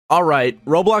All right,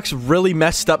 Roblox really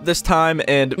messed up this time,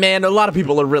 and man, a lot of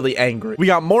people are really angry. We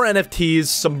got more NFTs,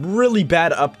 some really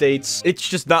bad updates. It's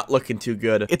just not looking too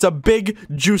good. It's a big,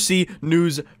 juicy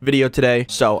news video today,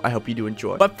 so I hope you do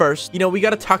enjoy. But first, you know, we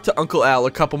gotta talk to Uncle Al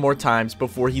a couple more times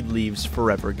before he leaves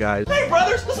forever, guys. Hey,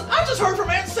 brothers, listen, I just heard from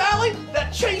Aunt Sally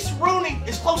that Chaseroony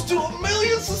is close to 1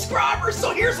 million subscribers,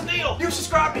 so here's the deal. You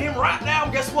subscribe to him right now,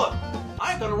 and guess what?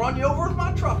 I ain't gonna run you over with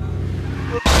my truck.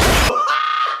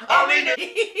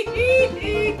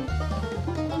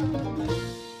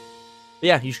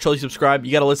 Yeah, you should totally subscribe.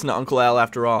 You gotta listen to Uncle Al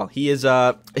after all. He is,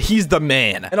 he's the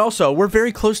man. And also, we're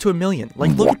very close to 1 million.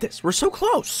 Like, look at this. We're so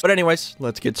close. But anyways,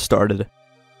 let's get started.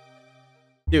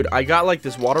 Dude, I got, like,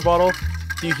 this water bottle.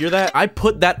 Do you hear that? I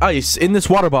put that ice in this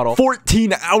water bottle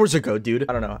 14 hours ago, dude.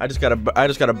 I don't know. I just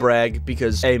gotta brag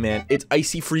because, hey, man, it's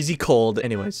icy, freezy cold.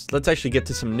 Anyways, let's actually get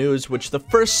to some news, which the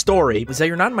first story is that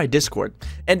you're not in my Discord.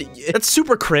 And that's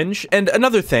super cringe. And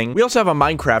another thing, we also have a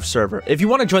Minecraft server. If you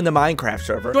want to join the Minecraft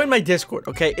server, join my Discord,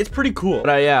 okay? It's pretty cool.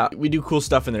 But yeah, we do cool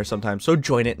stuff in there sometimes, so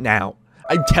join it now.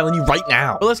 I'm telling you right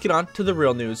now. But let's get on to the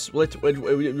real news. Let's start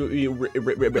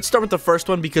with the first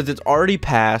one because it's already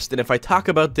passed. And if I talk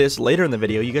about this later in the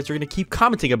video, you guys are going to keep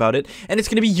commenting about it. And it's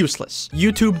going to be useless.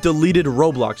 YouTube deleted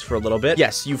Roblox for a little bit.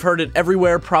 Yes, you've heard it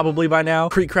everywhere probably by now.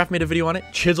 Creekcraft made a video on it.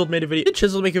 Chiseled made a video. Did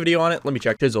Chiseled make a video on it? Let me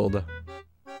check. Chiseled.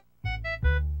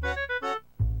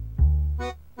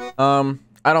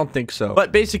 I don't think so.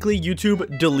 But basically,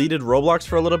 YouTube deleted Roblox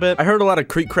for a little bit. I heard a lot of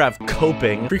Creekcraft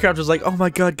coping. Creekcraft was like, oh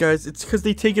my god, guys, it's because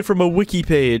they take it from a wiki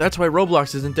page. That's why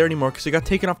Roblox isn't there anymore, because it got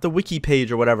taken off the wiki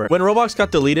page or whatever. When Roblox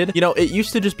got deleted, you know, it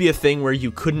used to just be a thing where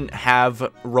you couldn't have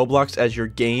Roblox as your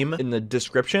game in the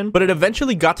description, but it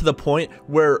eventually got to the point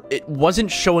where it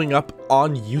wasn't showing up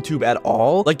on YouTube at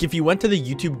all. Like, if you went to the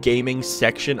YouTube gaming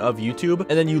section of YouTube,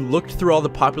 and then you looked through all the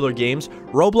popular games,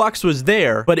 Roblox was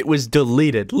there, but it was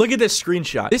deleted. Look at this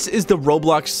screenshot. This is the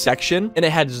Roblox section, and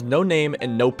it has no name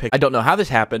and no pic. I don't know how this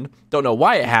happened. Don't know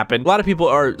why it happened. A lot of people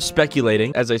are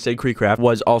speculating. As I said, Creekcraft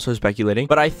was also speculating,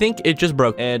 but I think it just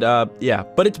broke. And yeah,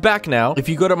 but it's back now. If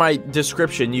you go to my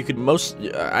description, you could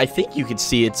I think you could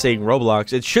see it saying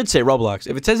Roblox. It should say Roblox.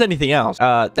 If it says anything else,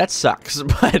 that sucks,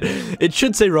 but it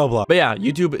should say Roblox. But yeah,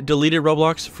 YouTube deleted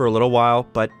Roblox for a little while,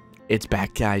 but it's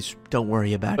back, guys. Don't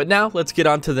worry about it. But now let's get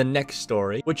on to the next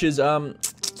story, which is,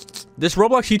 this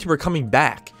Roblox YouTuber coming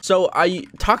back. So I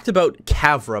talked about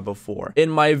Kavra before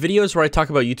in my videos where I talk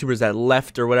about YouTubers that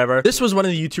left or whatever. This was one of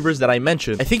the YouTubers that I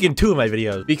mentioned, I think in 2 of my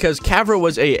videos, because Kavra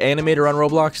was a animator on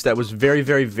Roblox that was very,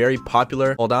 very, very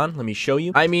popular. Hold on, let me show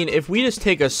you. I mean, if we just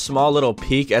take a small little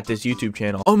peek at this YouTube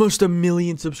channel, almost 1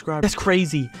 million subscribers. That's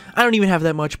crazy. I don't even have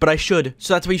that much, but I should.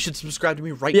 So that's why you should subscribe to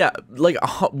me right now. Yeah, like,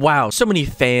 wow, so many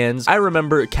fans. I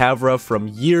remember Kavra from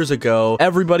years ago.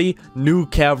 Everybody knew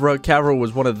Kavra. Kavra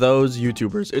was one of those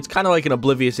YouTubers. It's kind of like an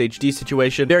Oblivious HD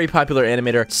situation. Very popular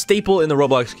animator, staple in the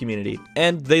Roblox community.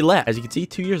 And they left. As you can see,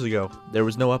 2 years ago, there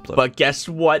was no upload. But guess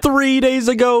what? 3 days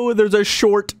ago, there's a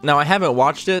short. Now, I haven't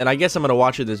watched it, and I guess I'm gonna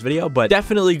watch it this video, but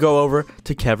definitely go over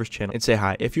to Kavra's channel and say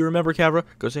hi. If you remember Kavra,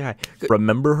 go say hi.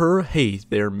 Remember her? Hey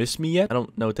there, miss me yet? I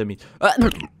don't know what that means.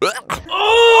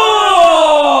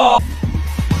 Oh!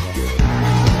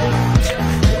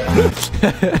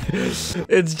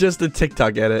 It's just a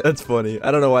TikTok edit. That's funny.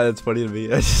 I don't know why that's funny to me.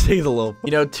 I just think it's a little,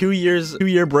 you know, 2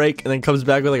 year break and then comes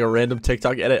back with like a random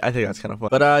TikTok edit. I think that's kind of fun.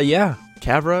 But yeah,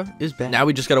 Kavra is back. Now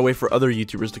we just gotta wait for other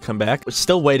YouTubers to come back. We're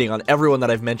still waiting on everyone that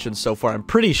I've mentioned so far. I'm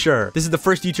pretty sure this is the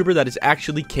first YouTuber that has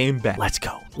actually came back. Let's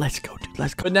go, dude.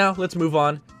 Let's go. But now let's move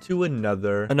on to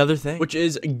another thing, which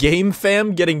is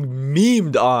GameFam getting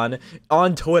memed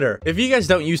on Twitter. If you guys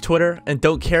don't use Twitter and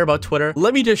don't care about Twitter,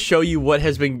 let me just show you what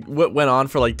went on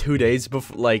for like 2 days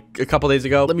before, like a couple days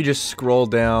ago. Let me just scroll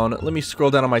down. Let me scroll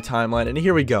down on my timeline, and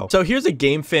here we go. So here's a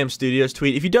GameFam Studios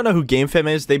tweet. If you don't know who GameFam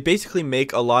is, they basically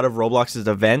make a lot of Roblox's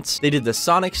events. They did the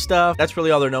Sonic stuff. That's really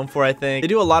all they're known for, I think. They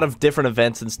do a lot of different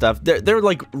events and stuff. They're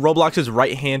like Roblox's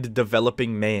right-hand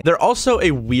developing man. They're also a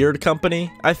weird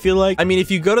company, I feel like. I mean, if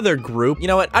you go to their group, you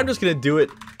know what? I'm just gonna do it.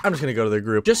 I'm just gonna go to their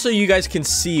group just so you guys can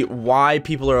see why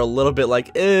people are a little bit like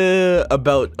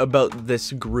about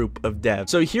this group of devs.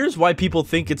 So here's why people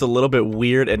think it's a little bit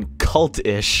weird and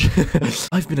cult-ish.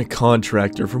 I've been a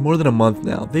contractor for more than a month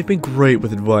now. They've been great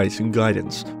with advice and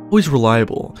guidance, always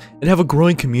reliable, and have a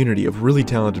growing community of really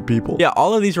talented people. Yeah,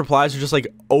 all of these replies are just like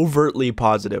overtly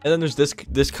positive. And then there's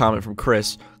this comment from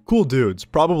Chris. Cool dudes.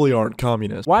 Probably aren't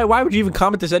communists. Why would you even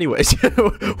comment this anyways?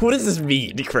 What does this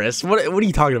mean, Chris? What are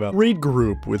you talking about? Read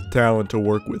group with talent to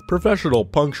work with. Professional,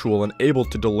 punctual, and able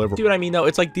to deliver. See what I mean, though?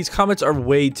 It's like these comments are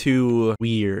way too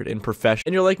weird and professional.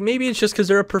 And you're like, maybe it's just because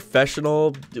they're a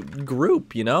professional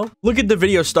group, you know? Look at the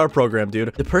video star program,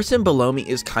 dude. The person below me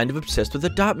is kind of obsessed with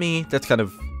Adopt Me. That's kind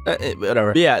of...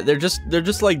 whatever. But yeah, they're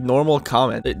just like normal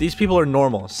comments. These people are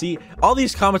normal. See, all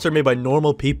these comments are made by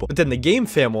normal people. But then the Game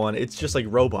Fam one, it's just like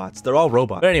robots. They're all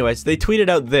robots. But anyways, they tweeted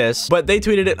out this, but they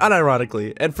tweeted it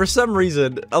unironically. And for some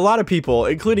reason, a lot of people,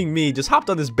 including me, just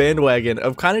hopped on this bandwagon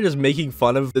of kind of just making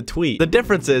fun of the tweet. The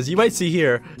difference is, you might see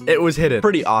here, it was hidden.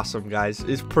 Pretty awesome, guys.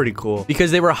 It's pretty cool. Because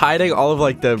they were hiding all of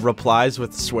like the replies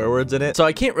with swear words in it. So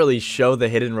I can't really show the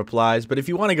hidden replies, but if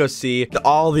you want to go see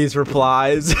all these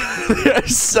replies,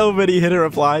 there's so many hidden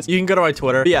replies. You can go to my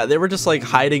Twitter. But yeah, they were just like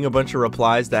hiding a bunch of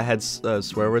replies that had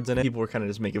swear words in it. People were kind of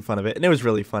just making fun of it, and it was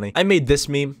really funny. I made this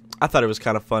meme. I thought it was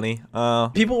kind of funny.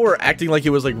 People were acting like it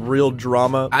was like real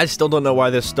drama. I still don't know why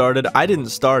this started. I didn't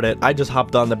start it. I just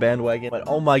hopped on the bandwagon. But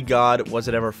oh my god, was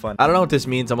it ever fun. I don't know what this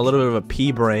means. I'm a little bit of a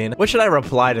pea brain. What should I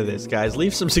reply to this, guys?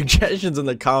 Leave some suggestions in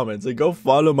the comments and go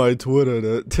follow my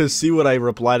Twitter to see what I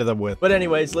reply to them with. But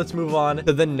anyways, let's move on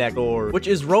to the next story, which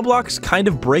is Roblox kind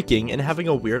of breaking and having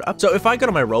a weird up. So if I go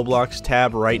to my Roblox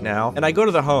tab right now and I go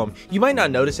to the home, you might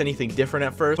not notice anything different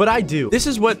at first, but I do. This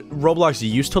is what Roblox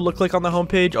used to look like on the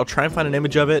homepage. I'll try and find an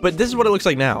image of it, but this is what it looks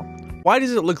like now. Why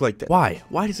does it look like this? Why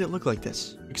does it look like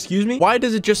this? Excuse me? Why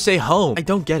does it just say home? I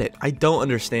don't get it. I don't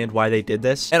understand why they did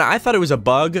this. And I thought it was a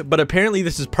bug, but apparently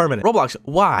this is permanent. Roblox,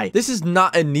 why? This is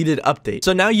not a needed update.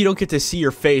 So now you don't get to see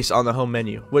your face on the home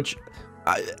menu, which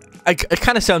it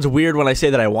kind of sounds weird when I say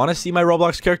that I want to see my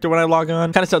Roblox character when I log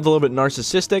on. Kind of sounds a little bit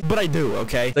narcissistic, but I do,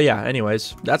 okay? So yeah,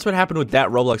 anyways, that's what happened with that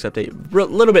Roblox update.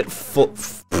 Little bit full...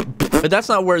 But that's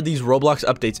not where these Roblox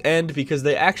updates end, because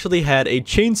they actually had a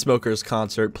Chainsmokers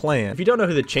concert planned. If you don't know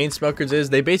who the Chainsmokers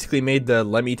is, they basically made the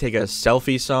Let Me Take a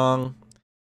Selfie song.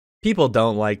 People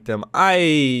don't like them.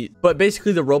 But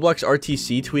basically the Roblox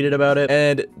RTC tweeted about it,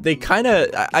 and they kind of,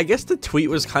 I guess the tweet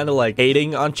was kind of like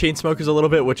hating on Chainsmokers a little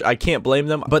bit, which I can't blame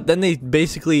them. But then they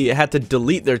basically had to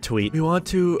delete their tweet. We want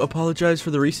to apologize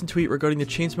for the recent tweet regarding the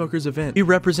Chainsmokers event. We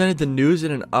represented the news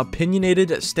in an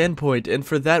opinionated standpoint, and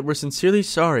for that we're sincerely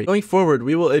sorry. Going forward,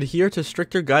 we will adhere to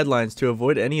stricter guidelines to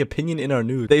avoid any opinion in our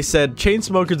news. They said,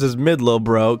 Chainsmokers is mid-low,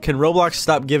 bro. Can Roblox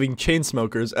stop giving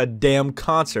Chainsmokers a damn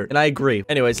concert? And I agree.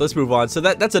 Anyways, let's move on. So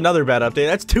that's another bad update.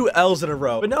 That's 2 L's in a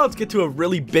row. But now let's get to a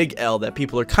really big L that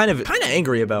people are kind of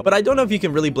angry about. But I don't know if you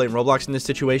can really blame Roblox in this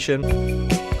situation.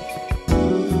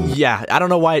 Yeah, I don't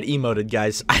know why it emoted,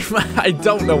 guys. I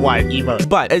don't know why it emoted.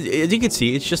 But as you can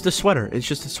see, it's just a sweater. It's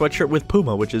just a sweatshirt with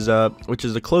Puma, which is a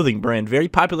clothing brand, very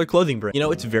popular clothing brand. You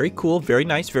know, it's very cool, very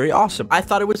nice, very awesome. I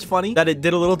thought it was funny that it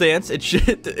did a little dance. It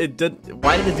did.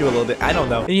 Why did it do a little dance? I don't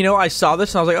know. And you know, I saw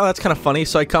this and I was like, oh, that's kind of funny.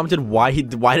 So I commented, why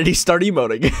did he start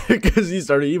emoting? Because he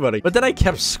started emoting. But then I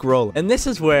kept scrolling, and this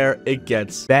is where it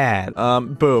gets bad.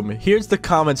 Boom. Here's the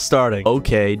comments starting.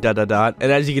 Okay, ... And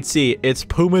as you can see, it's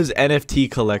Puma's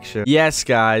NFT collection. Yes,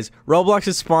 guys, Roblox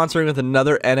is sponsoring with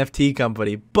another NFT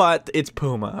company, but it's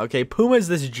Puma, okay? Puma is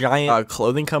this giant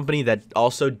clothing company that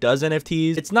also does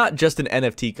NFTs. It's not just an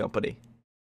NFT company,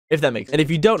 if that makes sense. And if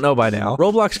you don't know by now,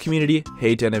 Roblox community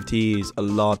hate NFTs a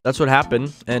lot. That's what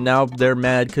happened, and now they're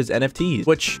mad because NFTs,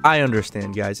 which I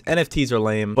understand, guys. NFTs are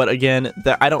lame, but again,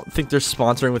 I don't think they're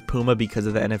sponsoring with Puma because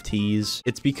of the NFTs.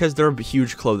 It's because they're a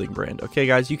huge clothing brand, okay,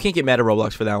 guys? You can't get mad at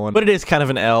Roblox for that one, but it is kind of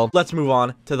an L. Let's move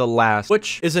on to the last,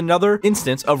 which is another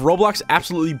instance of Roblox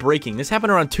absolutely breaking. This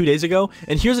happened around 2 days ago,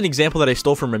 and here's an example that I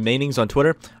stole from Remainings on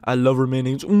Twitter. I love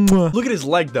Remainings. Look at his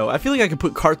leg, though. I feel like I could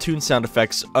put cartoon sound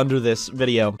effects under this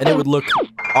video, and it would look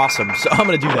awesome. So I'm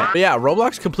gonna do that. But yeah,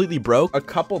 Roblox completely broke a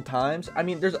couple times. I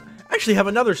mean, I actually have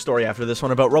another story after this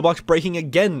one about Roblox breaking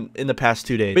again in the past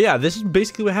 2 days. But yeah, this is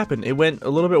basically what happened. It went a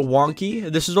little bit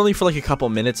wonky. This was only for like a couple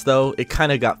minutes though. It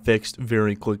kind of got fixed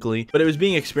very quickly, but it was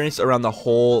being experienced around the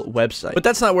whole website. But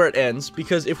that's not where it ends,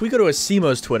 because if we go to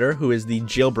Asimo's Twitter, who is the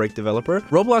jailbreak developer,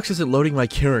 Roblox isn't loading my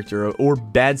character or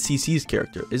Bad CC's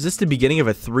character. Is this the beginning of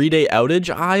a 3-day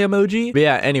outage? Eye emoji? But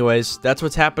yeah, anyways, that's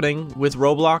what's happening with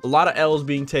Roblox. A lot of L's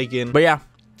being taken. But yeah,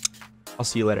 I'll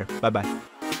see you later. Bye-bye.